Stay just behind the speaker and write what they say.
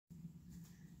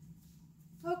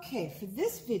Okay, for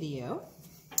this video,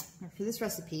 or for this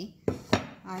recipe,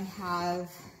 I have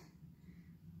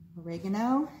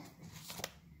oregano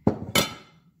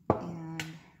and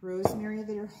rosemary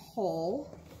that are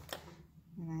whole,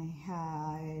 and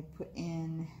I put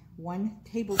in 1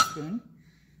 tablespoon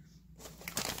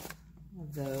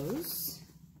of those,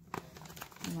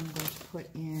 and I'm going to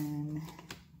put in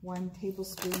 1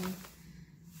 tablespoon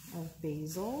of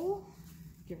basil,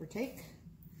 give or take.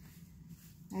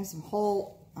 I have some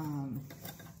whole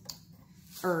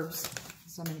herbs,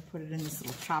 so I'm going to put it in this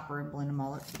little chopper and blend them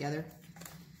all up together.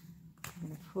 I'm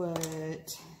going to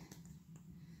put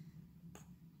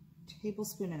a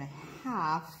tablespoon and a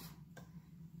half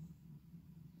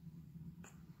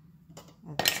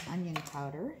of onion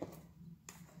powder.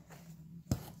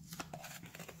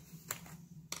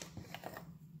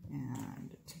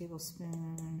 And a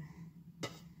tablespoon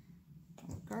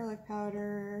of garlic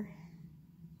powder.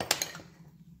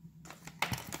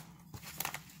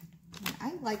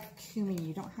 I like cumin.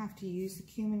 You don't have to use the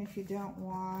cumin if you don't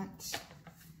want.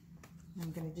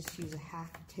 I'm going to just use a half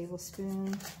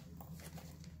tablespoon.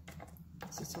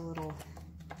 It's just a little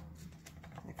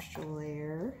extra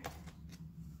layer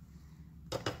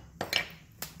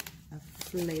of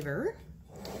flavor.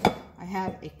 I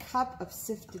have a cup of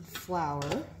sifted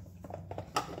flour.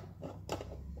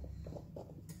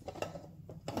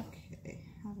 Okay,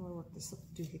 how do I work this little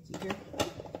doohickey here?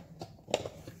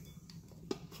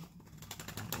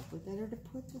 Better to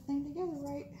put the thing together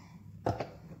right.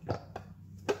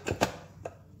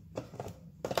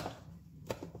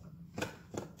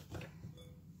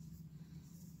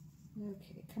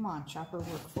 Okay, come on, chopper,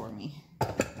 work for me.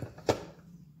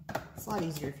 It's a lot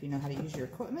easier if you know how to use your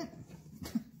equipment.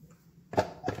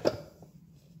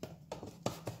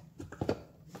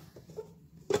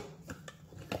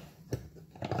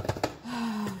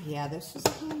 Oh yeah, this was a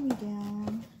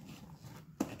hand-me-down.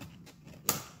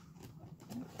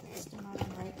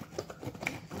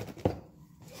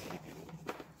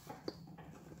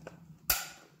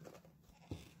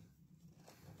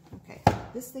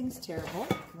 This thing's terrible.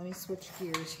 Let me switch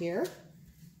gears here.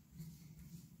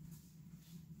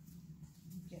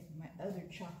 Get my other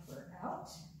chopper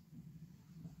out.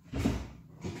 I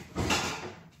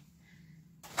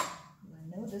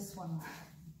know this one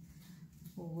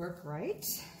will work right.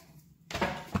 Take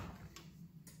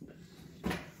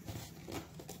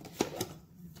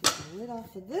the lid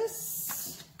off of this.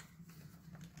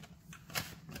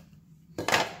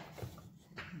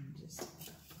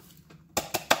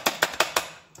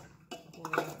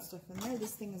 Stuff in there.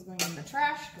 This thing is going in the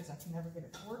trash because I can never get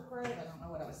it to work right. I don't know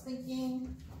what I was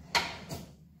thinking.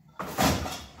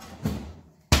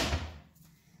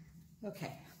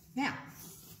 Okay, now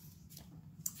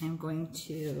I'm going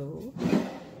to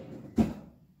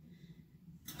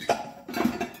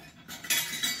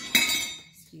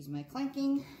excuse my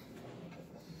clanking.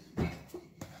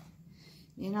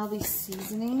 In all these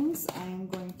seasonings, I am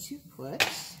going to put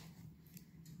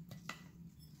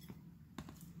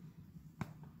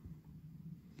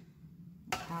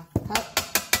half a cup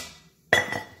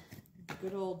of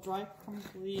good old dry,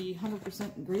 crumbly,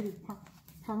 100% grated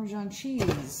Parmesan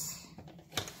cheese.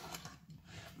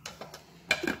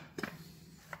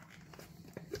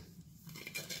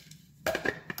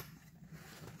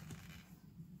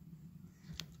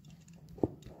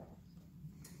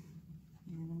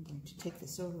 And I'm going to take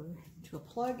this over to a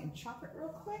plug and chop it real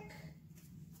quick.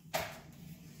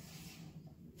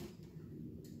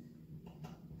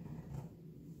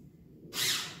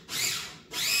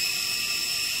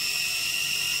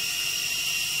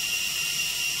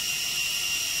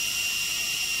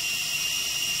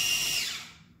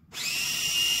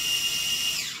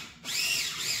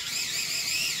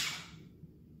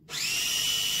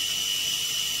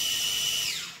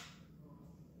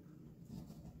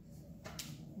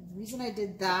 The reason I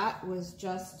did that was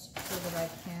just so that I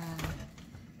can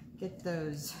get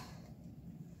those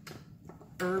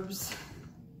herbs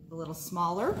a little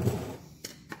smaller.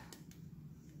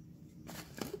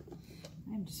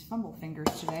 I'm just fumble fingers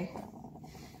today.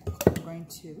 I'm going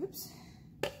to, oops,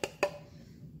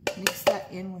 mix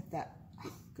that in with that,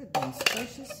 oh, goodness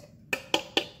gracious.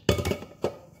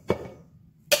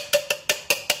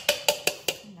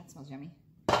 That smells yummy.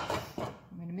 I'm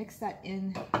going to mix that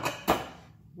in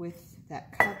with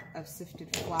that cup of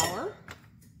sifted flour.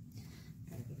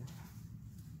 Gotta give it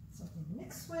something to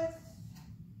mix with.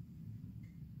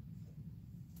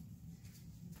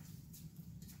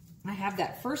 I have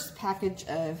that first package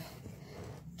of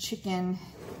chicken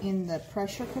in the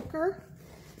pressure cooker,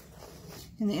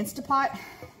 in the Instapot.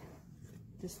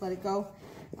 Just let it go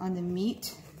on the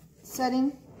meat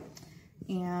setting.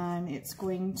 and it's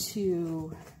going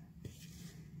to,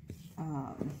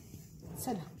 it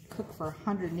said cook for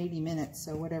 180 minutes,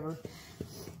 so whatever.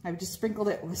 I've just sprinkled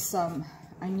it with some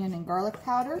onion and garlic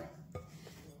powder.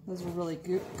 Those are really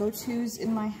good go-tos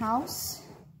in my house.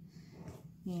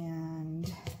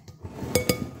 And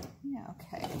yeah,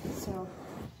 okay, so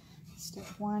step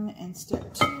 1 and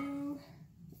step 2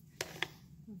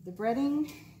 of the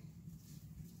breading.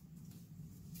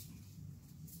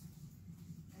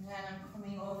 And then I'm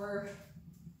coming over,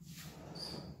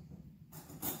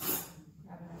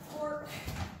 grabbing a fork.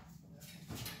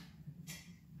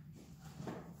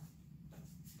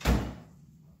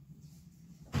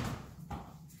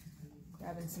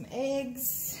 Grabbing some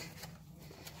eggs.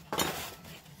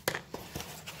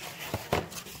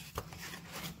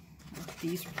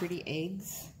 These pretty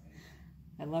eggs.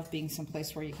 I love being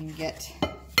someplace where you can get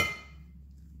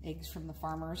eggs from the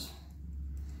farmers.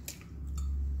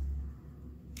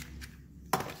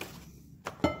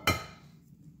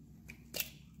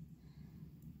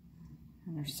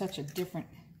 And they're such a different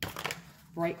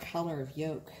bright color of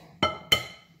yolk.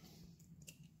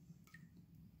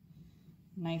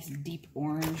 Nice deep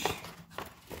orange,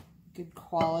 good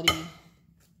quality. I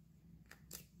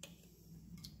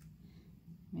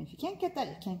mean, if you can't get that,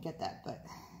 you can't get that, but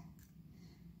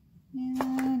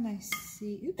and I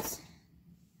see, oops,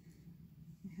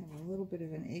 I have a little bit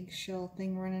of an eggshell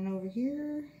thing running over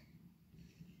here,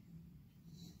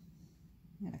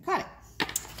 and I caught it.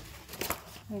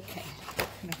 Okay,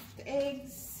 enough of the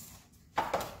eggs.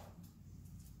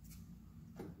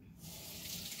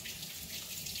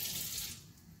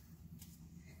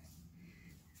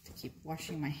 Keep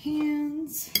washing my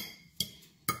hands.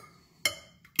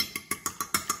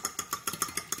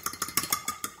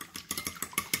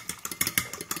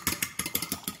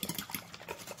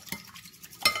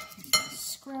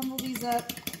 Scramble these up.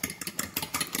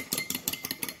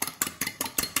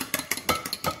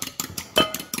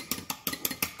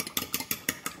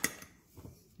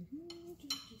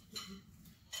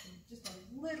 Just a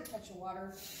little touch of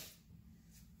water.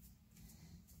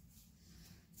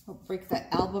 I'll break that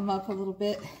album up a little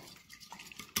bit.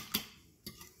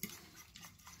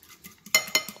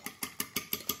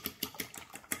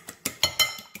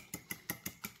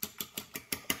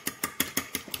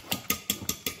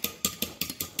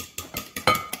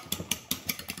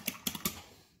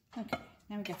 Okay,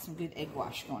 now we got some good egg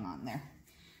wash going on there.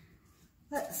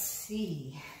 Let's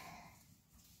see.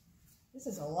 This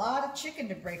is a lot of chicken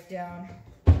to break down.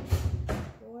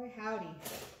 Boy, howdy.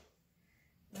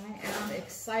 I am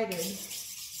excited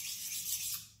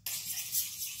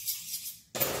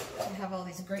to have all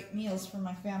these great meals for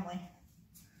my family.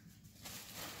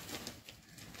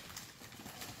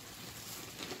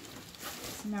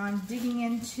 So now I'm digging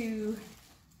into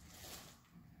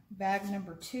bag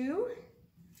number 2.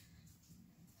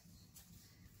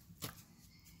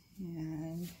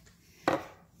 And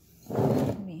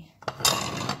let me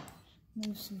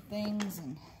move some things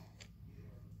and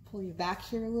pull you back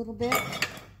here a little bit.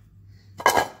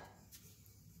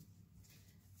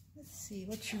 Let's see,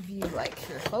 what's your view like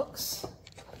here, folks?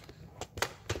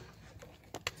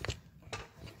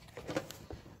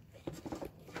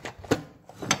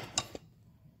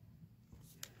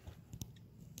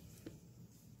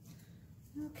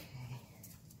 Okay.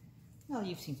 Well,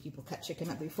 you've seen people cut chicken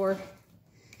up before.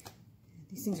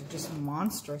 These things are just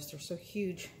monstrous. They're so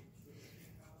huge.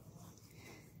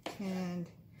 And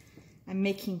I'm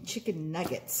making chicken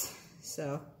nuggets.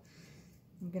 So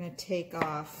I'm going to take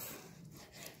off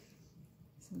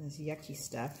some of this yucky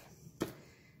stuff.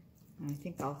 And I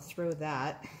think I'll throw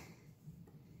that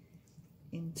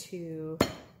into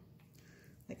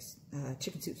like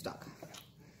chicken soup stock.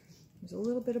 There's a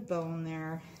little bit of bone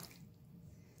there.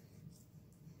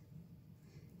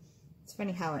 It's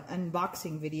funny how an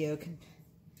unboxing video can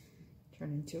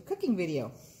turn into a cooking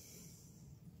video.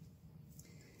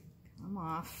 Come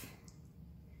off.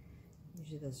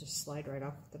 Usually those just slide right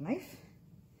off with the knife.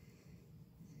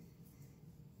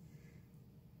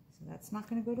 So that's not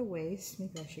going to go to waste.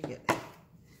 Maybe I should get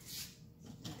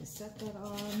to set that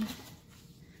on.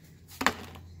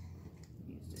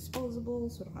 Use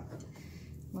disposables, so I don't have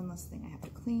one less thing I have to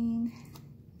clean.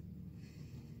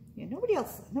 Yeah, nobody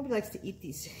likes to eat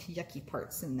these yucky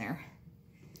parts in there.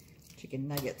 Chicken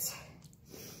nuggets.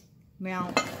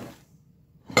 Now,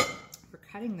 for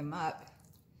cutting them up,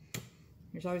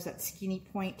 there's always that skinny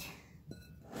point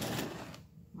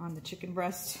on the chicken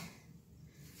breast.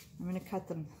 I'm going to cut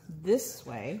them this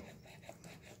way,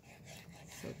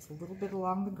 so it's a little bit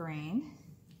along the grain.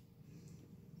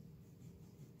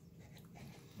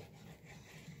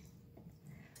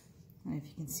 And if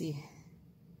you can see,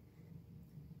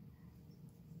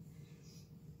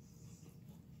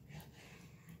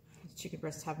 chicken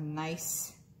breasts have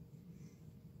nice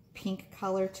pink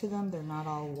color to them. They're not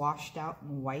all washed out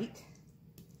and white.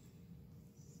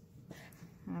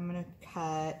 And I'm going to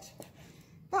cut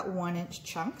about 1-inch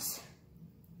chunks.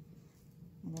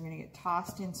 And they're going to get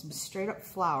tossed in some straight up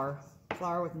flour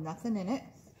with nothing in it.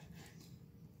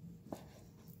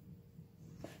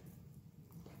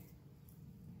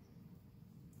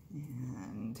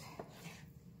 And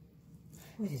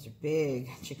boy, these are big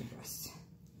chicken breasts.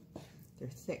 They're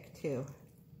thick too.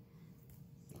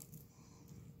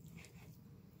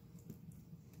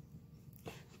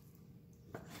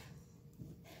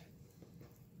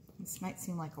 This might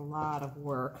seem like a lot of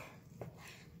work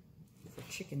for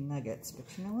chicken nuggets, but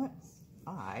you know what?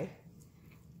 I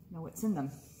know what's in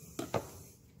them,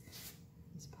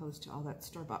 as opposed to all that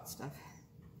store-bought stuff.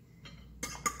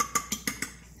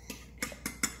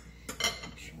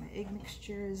 Make sure my egg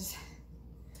mixtures,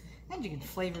 and you can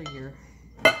flavor your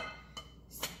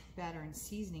batter and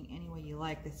seasoning any way you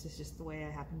like. This is just the way I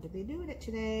happen to be doing it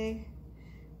today.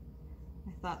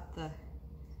 I thought the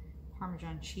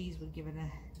Parmesan cheese would give it a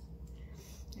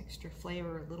extra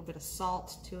flavor, a little bit of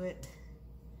salt to it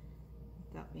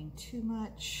without being too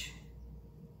much.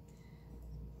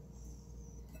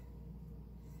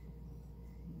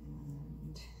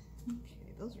 And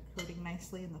okay, those are coating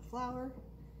nicely in the flour.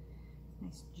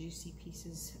 Nice juicy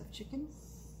pieces of chicken.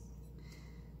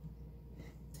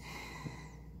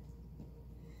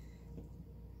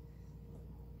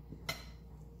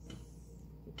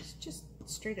 It's just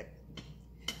straight up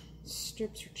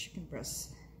strips or chicken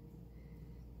breasts.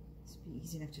 Be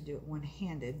easy enough to do it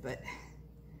one-handed, but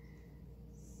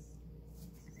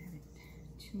I'm having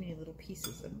too many little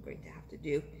pieces. I'm going to have to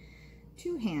do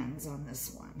 2 hands on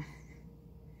this one.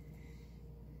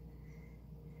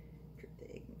 Drip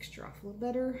the egg mixture off a little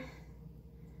better.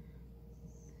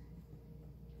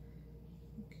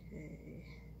 Okay,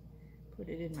 put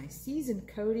it in my seasoned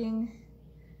coating.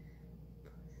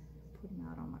 Put them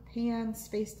out on my pan,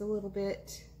 spaced a little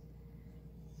bit.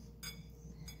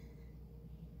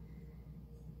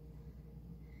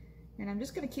 And I'm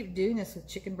just going to keep doing this with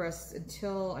chicken breasts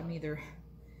until I'm either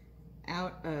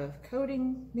out of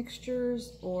coating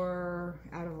mixtures or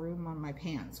out of room on my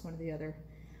pans, one or the other.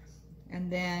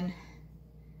 And then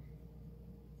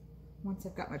once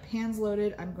I've got my pans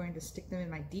loaded, I'm going to stick them in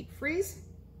my deep freeze.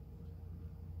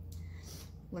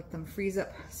 Let them freeze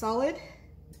up solid.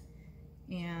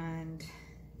 And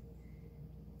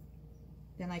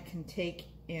then I can take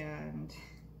and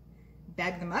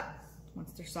bag them up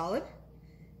once they're solid.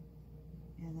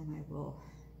 And then I will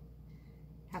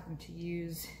have them to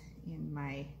use in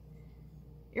my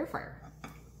air fryer.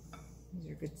 These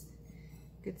are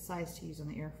good size to use on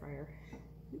the air fryer.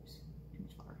 Oops, too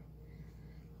much flour.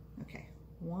 Okay,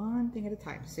 one thing at a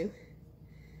time, Sue.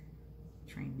 I'm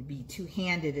trying to be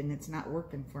two-handed and it's not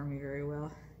working for me very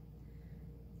well.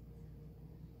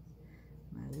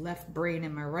 My left brain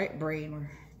and my right brain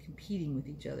were competing with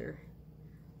each other.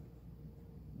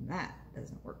 And that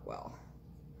doesn't work well.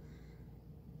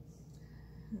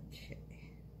 Okay,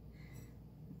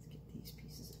 let's get these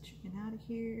pieces of chicken out of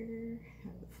here,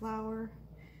 out of the flour.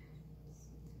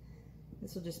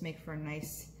 This will just make for a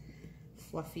nice,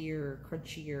 fluffier,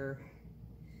 crunchier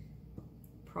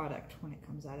product when it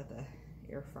comes out of the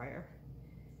air fryer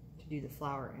to do the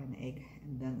flour and egg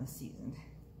and then the seasoned.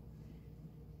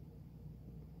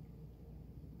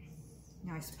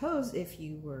 Now I suppose if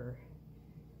you were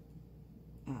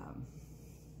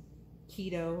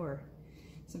keto or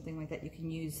something like that, you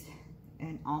can use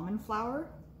an almond flour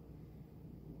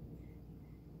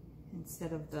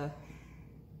instead of the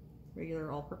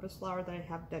regular all-purpose flour that I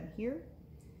have done here.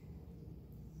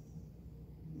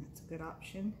 And that's a good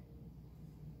option.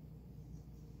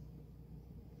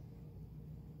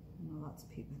 I know lots of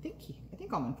people, I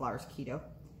think almond flour is keto.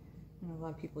 I know a lot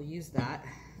of people use that.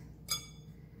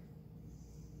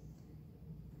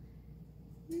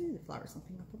 Ooh, the flour's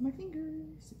lumping up on my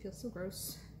fingers. It feels so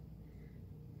gross.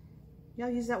 Y'all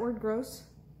use that word gross?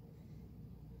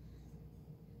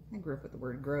 I grew up with the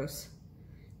word gross.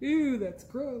 Ew, that's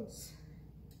gross.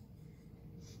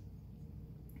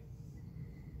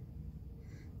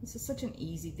 This is such an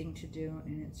easy thing to do,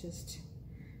 and it's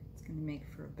going to make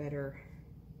for a better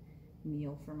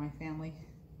meal for my family.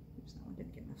 Oops, that one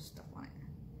didn't get enough stuff on it.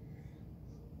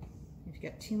 If you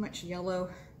got too much yellow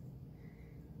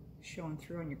showing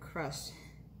through on your crust,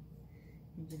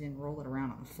 you didn't roll it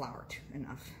around on the flour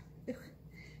enough. Ugh.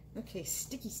 Okay,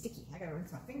 sticky. I gotta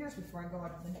rinse my fingers before I go on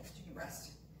to the next chicken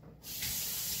breast.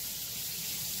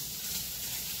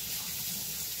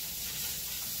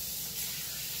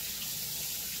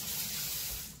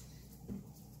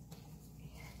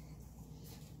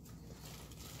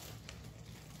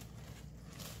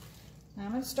 Now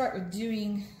I'm going to start with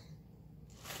doing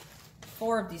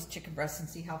 4 of these chicken breasts and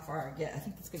see how far I get. I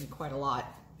think that's going to be quite a lot.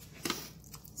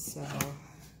 So,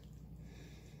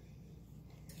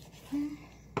 and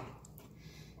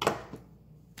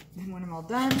when I'm all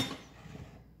done,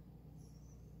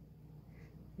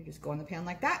 you just go in the pan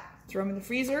like that, throw them in the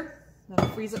freezer, let them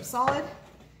freeze up solid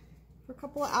for a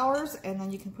couple of hours, and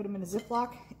then you can put them in a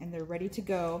Ziploc and they're ready to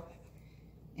go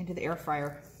into the air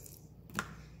fryer.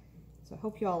 So I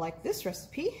hope you all like this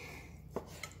recipe,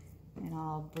 and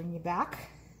I'll bring you back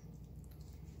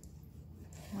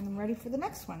when I'm ready for the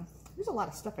next one. There's a lot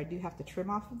of stuff I do have to trim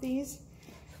off of these.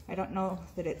 I don't know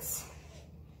that it's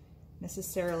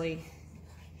necessarily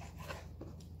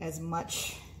as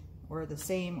much or the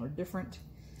same or different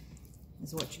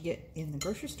as what you get in the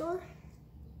grocery store.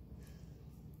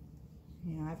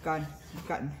 You know, I've gotten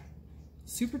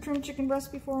super trim chicken breasts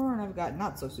before, and I've got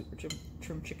not so super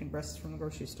trim chicken breasts from the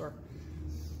grocery store.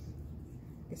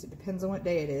 I guess it depends on what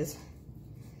day it is.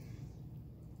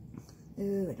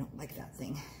 Ooh, I don't like that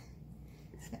thing.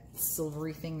 That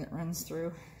silvery thing that runs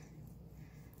through.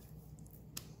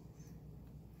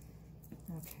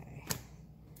 Okay,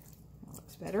 that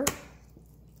looks better.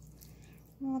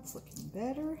 That's looking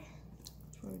better.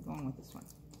 Which way are we going with this one?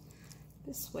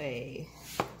 This way.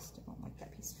 Still don't like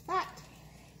that piece of fat.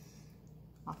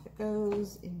 Off it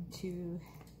goes into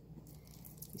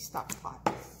the stock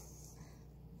pot.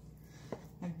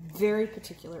 I'm very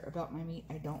particular about my meat.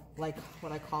 I don't like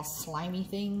what I call slimy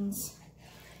things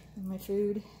in my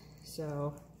food.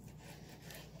 So,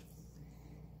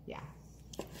 yeah.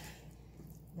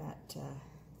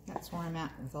 That's where I'm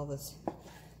at with all this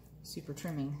super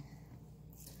trimming.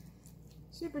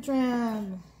 Super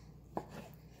trim!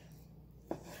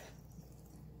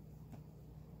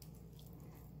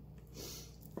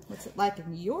 What's it like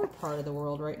in your part of the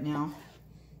world right now?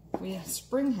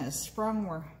 Spring has sprung.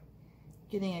 We're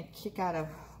getting a kick out of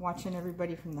watching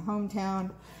everybody from the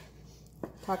hometown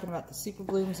talking about the super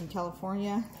blooms in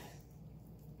California.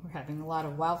 We're having a lot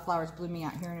of wildflowers blooming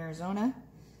out here in Arizona.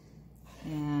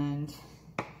 And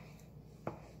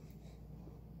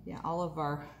yeah, all of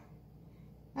our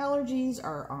allergies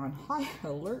are on high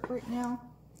alert right now.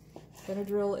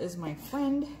 Benadryl is my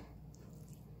friend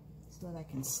so that I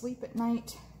can sleep at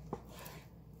night.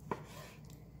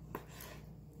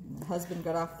 And the husband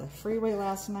got off the freeway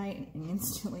last night and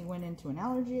instantly went into an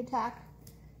allergy attack.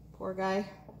 Poor guy.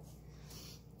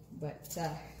 But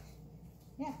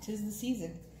yeah, 'tis the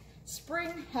season.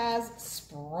 Spring has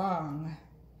sprung,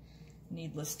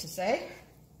 needless to say.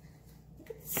 Look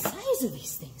at the size of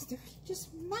these things. They're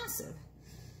just massive.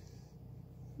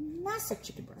 Massive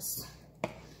chicken breasts. I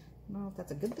don't know if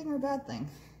that's a good thing or a bad thing.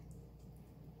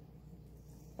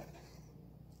 Okay,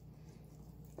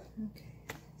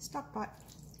 stock pot.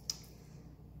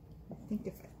 I think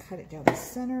if I cut it down the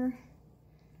center,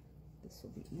 this will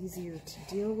be easier to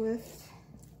deal with.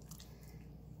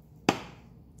 I'm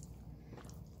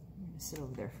going to sit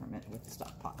over there for a minute with the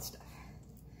stock pot stuff,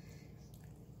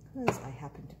 because I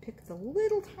happen to pick the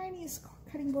little tiniest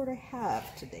cutting board I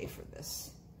have today for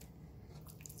this.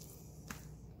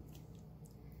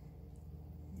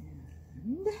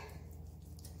 And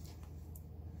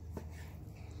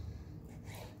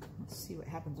let's see what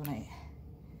happens when I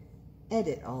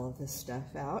edit all of this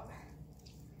stuff out.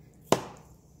 I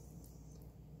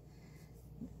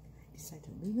decide to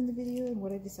leave in the video and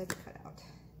what I decide to cut out.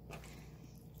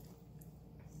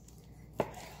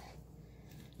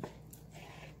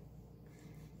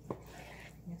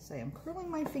 Yes, I am curling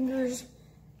my fingers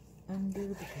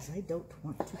under because I don't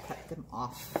want to cut them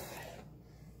off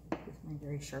with my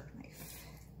very sharp knife.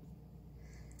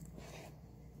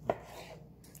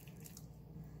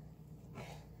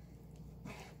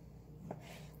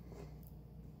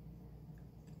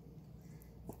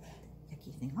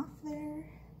 Yucky thing off there.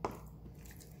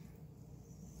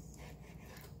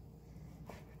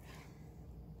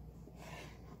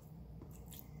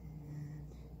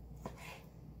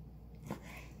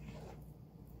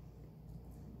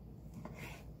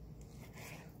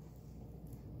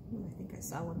 I think I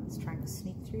saw one that's trying to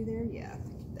sneak through there. Yeah,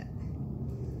 look at that.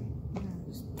 I'll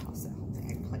just toss that whole thing.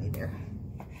 I have plenty there.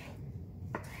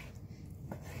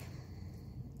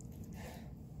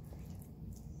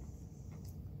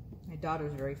 My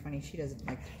daughter's very funny. She doesn't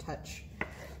like to touch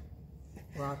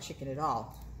raw chicken at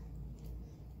all.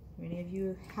 Do any of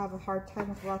you have a hard time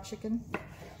with raw chicken?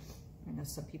 I know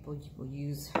some people will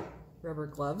use rubber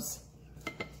gloves,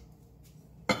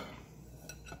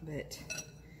 but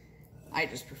I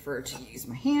just prefer to use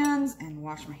my hands and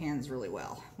wash my hands really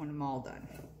well when I'm all done.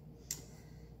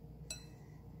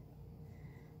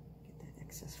 Get that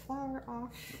excess flour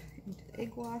off into the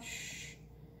egg wash.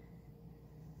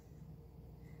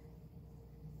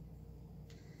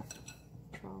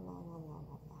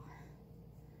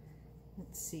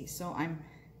 see, so I'm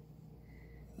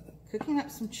cooking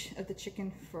up some of the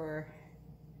chicken for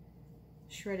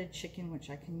shredded chicken, which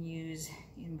I can use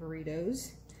in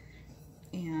burritos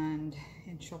and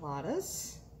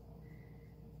enchiladas,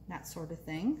 that sort of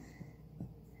thing.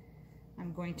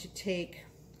 I'm going to take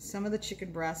some of the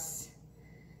chicken breasts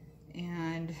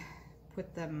and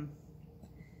put them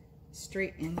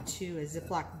straight into a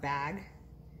Ziploc bag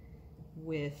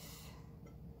with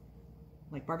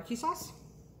like barbecue sauce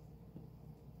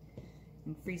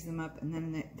and freeze them up, and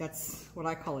then that's what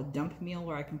I call a dump meal,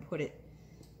 where I can put it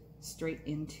straight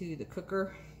into the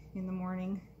cooker in the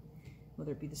morning,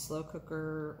 whether it be the slow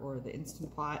cooker or the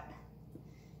Instant Pot.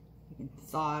 You can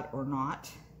thaw it or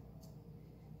not,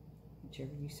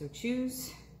 whichever you so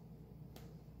choose.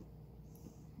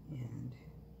 And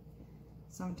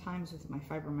sometimes with my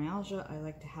fibromyalgia, I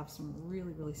like to have some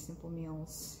really, really simple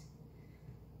meals.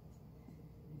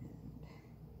 And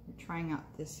we're trying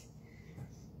out this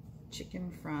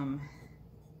chicken from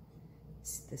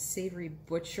the Savory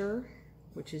Butcher,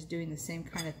 which is doing the same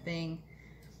kind of thing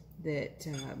that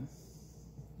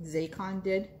Zaycon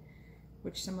did,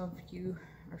 which some of you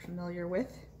are familiar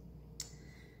with.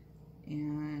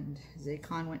 And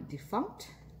Zaycon went defunct.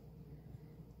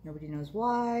 Nobody knows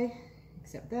why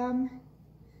except them.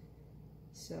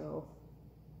 So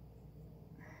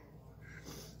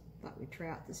thought we'd try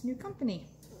out this new company.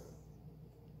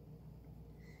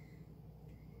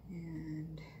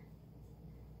 And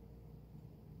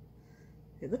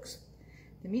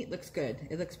the meat looks good.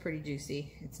 It looks pretty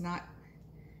juicy. It's not,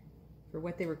 for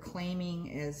what they were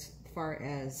claiming as far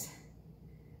as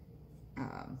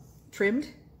trimmed,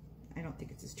 I don't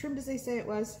think it's as trimmed as they say it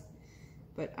was,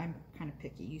 but I'm kind of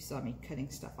picky. You saw me cutting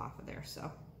stuff off of there,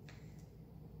 so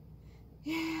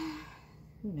yeah,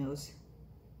 who knows.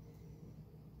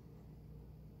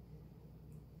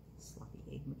 Sloppy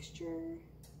egg mixture.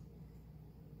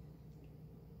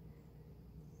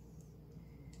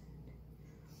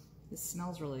 This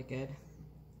smells really good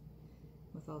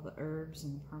with all the herbs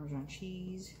and the Parmesan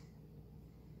cheese.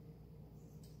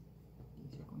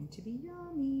 These are going to be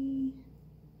yummy.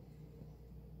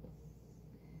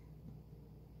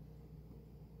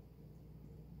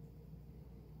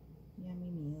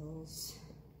 Yummy meals.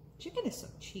 Chicken is so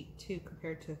cheap too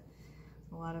compared to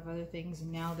a lot of other things.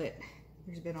 And now that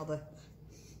there's been all the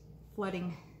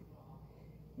flooding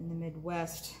in the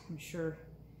Midwest, I'm sure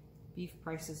beef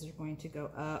prices are going to go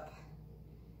up.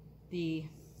 The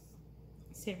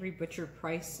Savory Butcher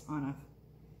price on I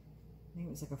think it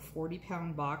was like a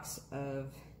 40-pound box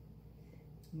of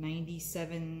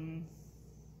 97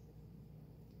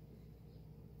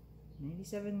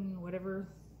 whatever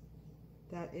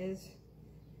that is,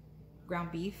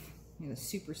 ground beef, you know, the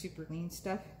super lean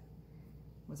stuff,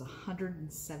 was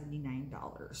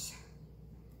 $179.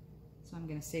 So I'm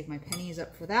gonna save my pennies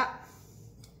up for that,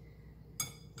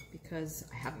 because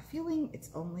I have a feeling it's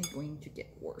only going to get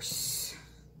worse.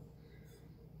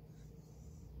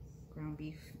 Ground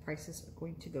beef prices are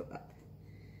going to go up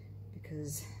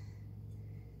because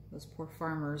those poor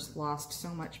farmers lost so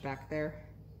much back there.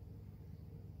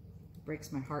 It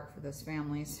breaks my heart for those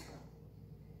families.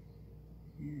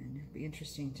 And it'll be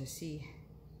interesting to see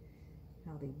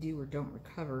how they do or don't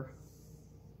recover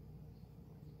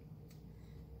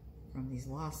from these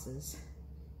losses.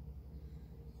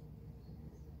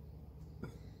 So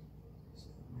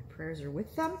my prayers are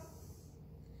with them.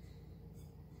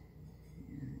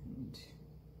 And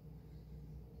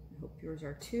I hope yours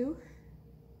are too.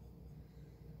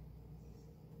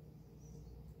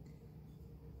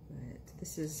 But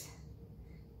this is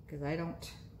because I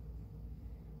don't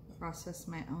process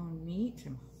my own meat.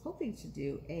 I'm hoping to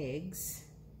do eggs.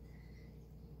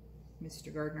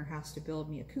 Mr. Gardner has to build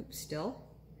me a coop still.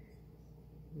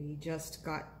 We just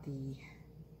got the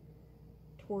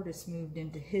tortoise moved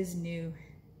into his new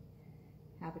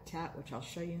habitat, which I'll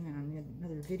show you in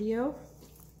another video.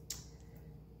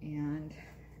 And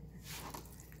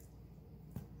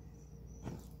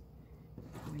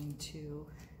I'm going to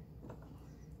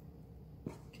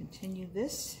continue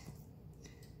this.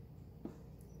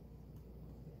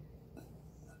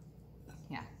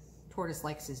 Tortoise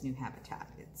likes his new habitat.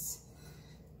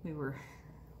 We were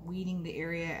weeding the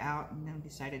area out and then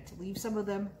decided to leave some of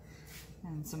them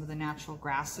and some of the natural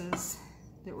grasses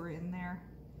that were in there.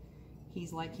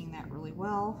 He's liking that really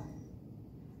well.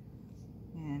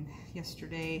 And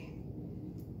yesterday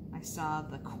I saw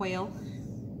the quail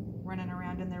running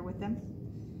around in there with them.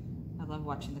 I love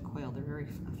watching the quail. They're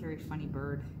a very funny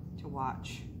bird to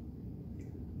watch.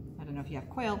 I don't know if you have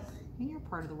quail in your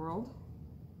part of the world.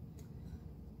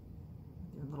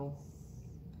 Their little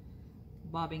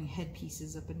bobbing head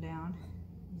pieces up and down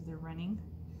as they're running.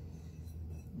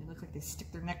 They look like they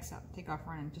stick their necks out and take off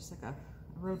running, just like a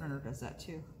roadrunner does that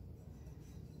too.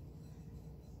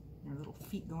 Their little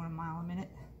feet going a mile a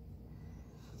minute.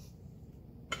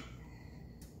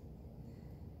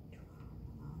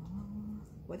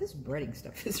 Boy, this breading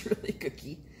stuff is really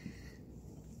cookie.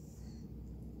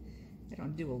 I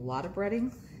don't do a lot of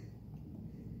breading.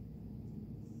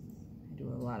 I do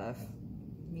a lot of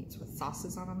meats with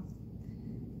sauces on them,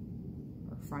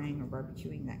 or frying or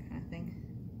barbecuing, that kind of thing.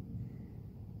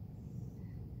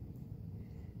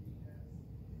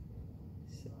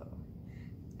 So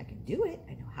I can do it.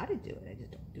 I know how to do it. I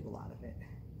just don't do a lot of it.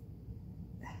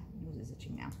 Nose is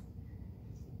itching now.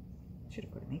 Should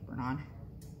have put an apron on.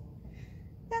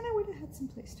 Then I would have had some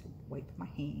place to wipe my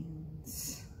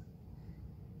hands.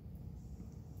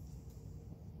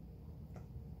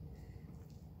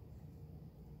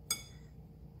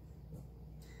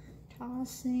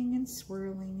 Tossing and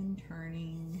swirling and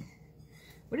turning.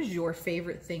 What is your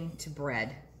favorite thing to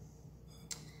bread?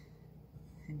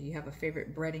 And do you have a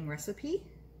favorite breading recipe?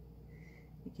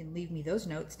 You can leave me those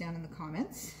notes down in the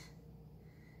comments.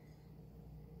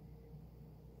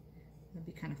 It'd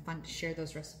be kind of fun to share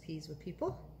those recipes with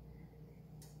people.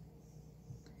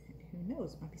 And who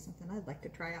knows, it might be something I'd like to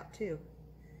try out too.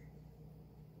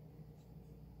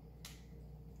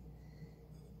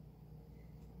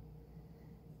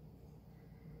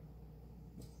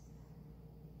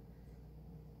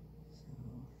 So,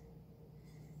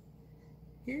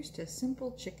 here's to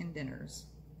simple chicken dinners.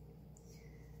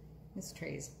 This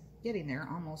tray's getting there,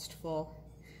 almost full.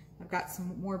 I've got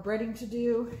some more breading to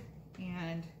do,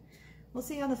 and we'll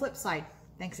see you on the flip side.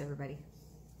 Thanks, everybody.